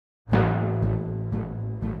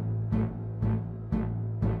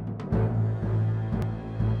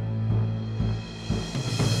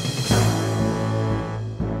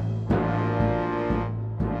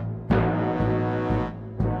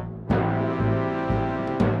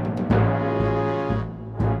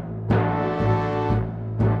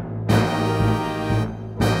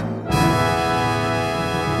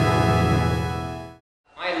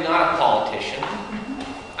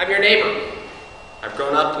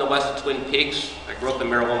the west of Twin Peaks. I grew up in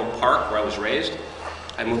Maryland Park, where I was raised.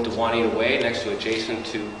 I moved to Juanita Way, next to adjacent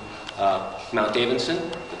to Mount Davidson,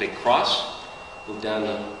 the big cross. Moved down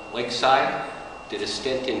to Lakeside, did a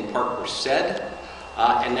stint in Park Merced,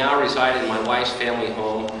 and now reside in my wife's family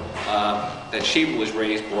home that she was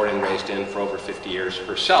born and raised in for over 50 years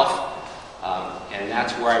herself. And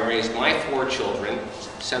that's where I raised my 4 children,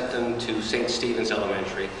 sent them to St. Stephen's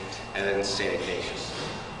Elementary, and then St. Ignatius.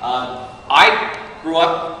 I grew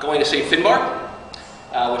up going to St. Finbar,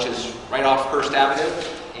 which is right off Hearst Avenue,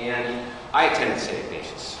 and I attended St.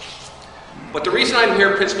 Ignatius. But the reason I'm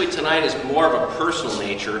here principally tonight is more of a personal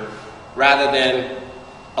nature rather than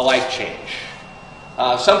a life change.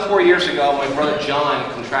 Some 4 years ago, my brother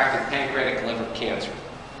John contracted pancreatic liver cancer.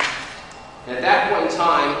 And at that point in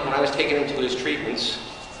time, when I was taking him to his treatments,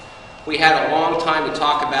 we had a long time to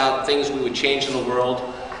talk about things we would change in the world,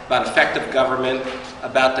 about effective government,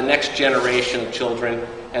 about the next generation of children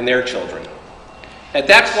and their children. At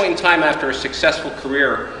that point in time, after a successful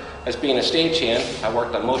career as being a stagehand, I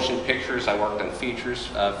worked on motion pictures, I worked on feature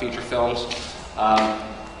films, I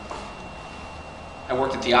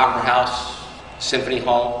worked at the Opera House, Symphony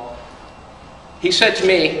Hall. He said to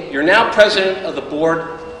me, "You're now president of the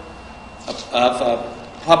board of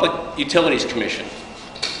Public Utilities Commission.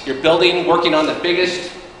 You're working on the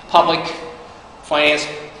biggest public finance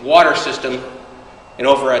water system in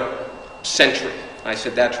over a century." I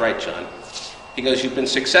said, "That's right, John." He goes, "You've been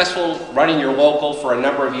successful running your local for a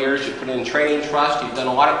number of years. You've put in training trust. You've done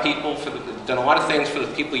a lot of things for the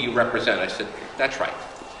people you represent." I said, "That's right."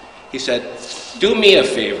 He said, "Do me a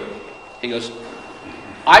favor." He goes,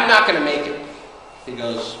 "I'm not going to make it." He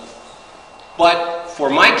goes, "But for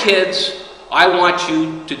my kids, I want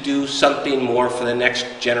you to do something more for the next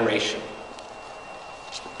generation."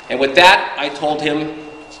 And with that, I told him,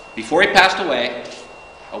 before he passed away,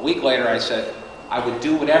 a week later, I said, I would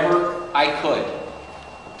do whatever I could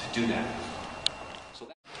to do that.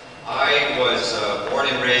 I was born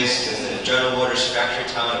and raised in the General Motors factory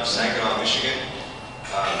town of Saginaw, Michigan,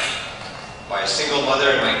 by a single mother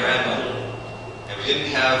and my grandmother. And we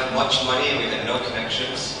didn't have much money, and we had no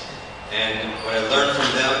connections. And what I learned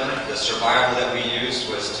from them, the survival that we used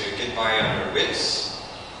was to get by on your wits,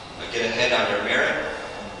 get ahead on your merit,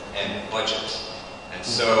 and budget. And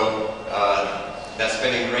so that's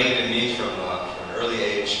been ingrained in me from an early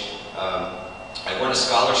age. I won a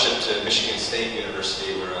scholarship to Michigan State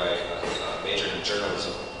University where I majored in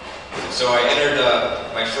journalism. So I entered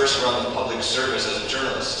my first run of public service as a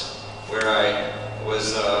journalist, where I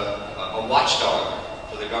was a watchdog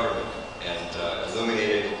for the government and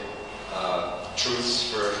illuminated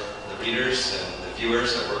truths for the readers and the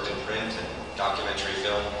viewers. I worked in print and documentary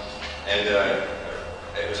film, and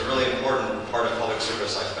it was a really important part of public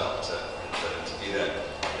service, I felt, to be that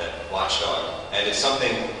watchdog. And it's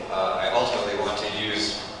something I ultimately want to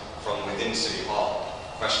use from within City Hall,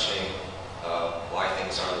 questioning why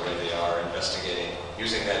things are the way they are, investigating,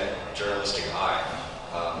 using that journalistic eye,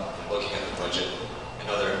 and looking at the budget and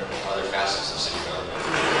other facets of city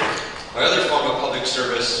government. My other form of public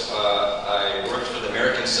service, I worked for the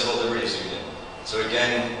American Civil Liberties Union. So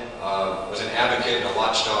again, was an advocate and a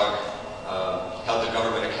watchdog, held the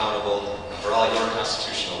government accountable for all your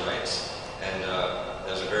constitutional rights. And that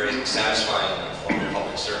was a very satisfying form of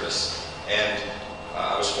public service. And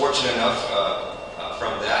I was fortunate enough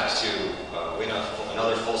from that to win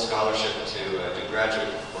another full scholarship to do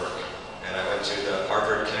graduate work. And I went to the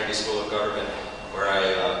Harvard Kennedy School of Government, where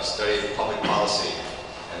I studied public policy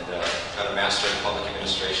and got a master in public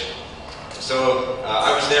administration. So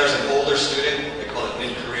I was there as an older student, they call it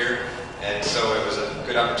mid-career, and so it was a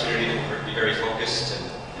good opportunity to be very focused and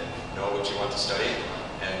know what you want to study,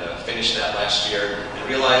 and finished that last year, and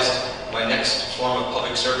realized my next form of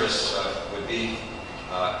public service would be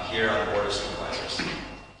here on the Board of Supervisors.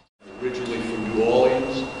 Originally from New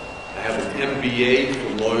Orleans. I have an MBA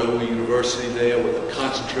from Loyola University there with a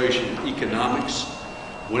concentration in economics.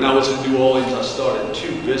 When I was in New Orleans, I started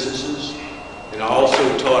 2 businesses, and I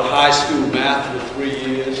also taught high school math for 3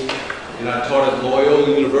 years, and I taught at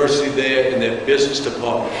Loyola University there in their business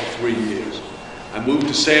department for 3 years. I moved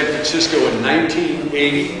to San Francisco in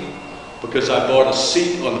 1980 because I bought a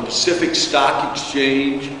seat on the Pacific Stock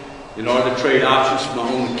Exchange in order to trade options for my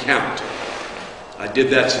own account. I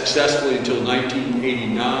did that successfully until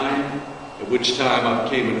 1989, at which time I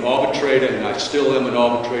became an arbitrator, and I still am an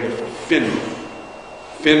arbitrator for FINRA.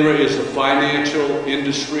 FINRA is the Financial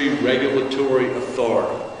Industry Regulatory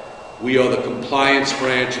Authority. We are the compliance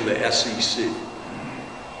branch of the SEC.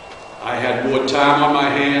 I had more time on my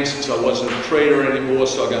hands since I wasn't a trader anymore,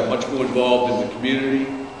 so I got much more involved in the community.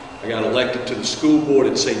 I got elected to the school board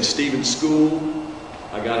at St. Stephen's School,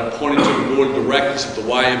 I got appointed to the board of directors of the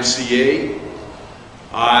YMCA.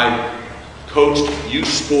 I coached youth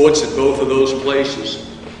sports at both of those places.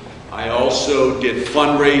 I also did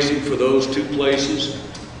fundraising for those two places.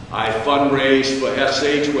 I fundraised for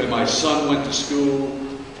SH where my son went to school,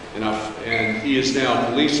 and he is now a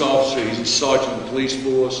police officer. He's a sergeant in the police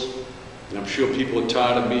force, and I'm sure people are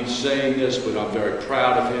tired of me saying this, but I'm very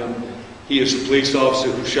proud of him. He is the police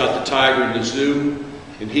officer who shot the tiger in the zoo,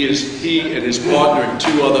 and he and his partner and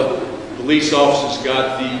two other police officers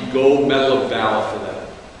got the gold medal of valor for that.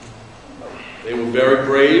 They were very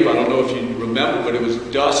brave. I don't know if you remember, but it was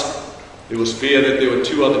dusk. There was fear that there were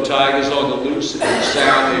two other tigers on the loose, and the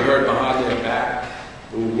sound they heard behind their back.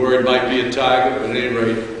 They were worried it might be a tiger, but at any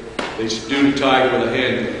rate, they subdued the tiger with a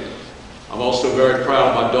handgun. I'm also very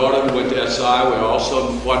proud of my daughter who went to SI, where I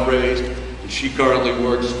also fundraised, and she currently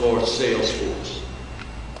works for Salesforce.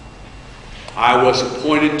 I was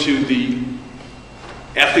appointed to the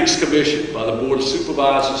Ethics Commission by the Board of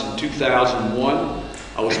Supervisors in 2001.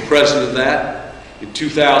 I was president of that. In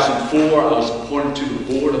 2004, I was appointed to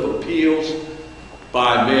the Board of Appeals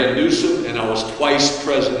by Mayor Newsom, and I was twice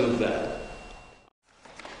president of that.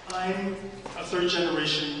 I'm a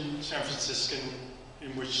third-generation San Franciscan, in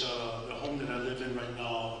which the home that I live in right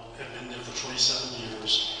now have been there for 27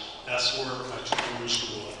 years. That's where my children used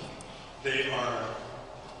to live. They are,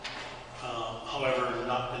 however,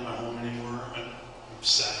 not in my home anymore. I'm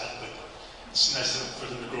sad, but it's nice for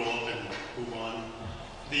them to grow up and move on.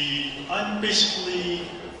 I'm basically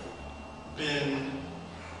been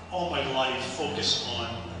all my life focused on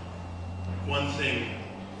one thing.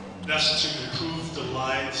 That's to improve the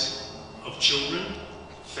lives of children,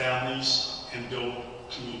 families, and build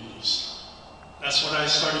communities. That's what I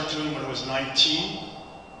started doing when I was 19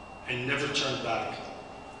 and never turned back.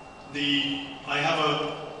 I have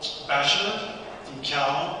a bachelor from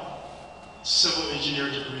Cal, civil engineer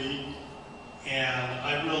degree, and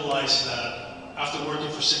I realized that after working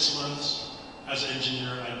for 6 months as an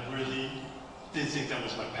engineer, I really didn't think that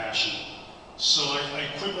was my passion. So I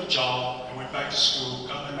quit my job and went back to school,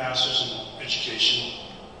 got my master's in education,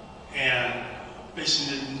 and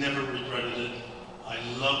basically never regretted it. I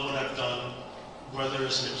love what I've done, whether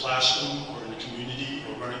it's in the classroom or in the community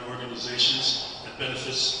or running organizations that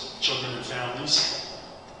benefits children and families.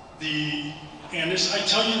 I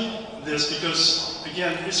tell you this because,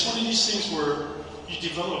 again, it's one of these things where you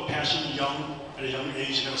develop a passion at a young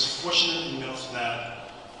age, and I was fortunate enough that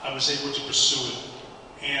I was able to pursue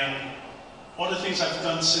it. And all the things I've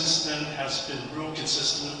done since then has been real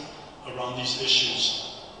consistent around these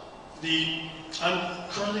issues. I'm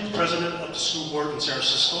currently president of the school board in San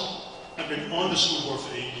Francisco. I've been on the school board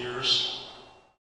for 8 years.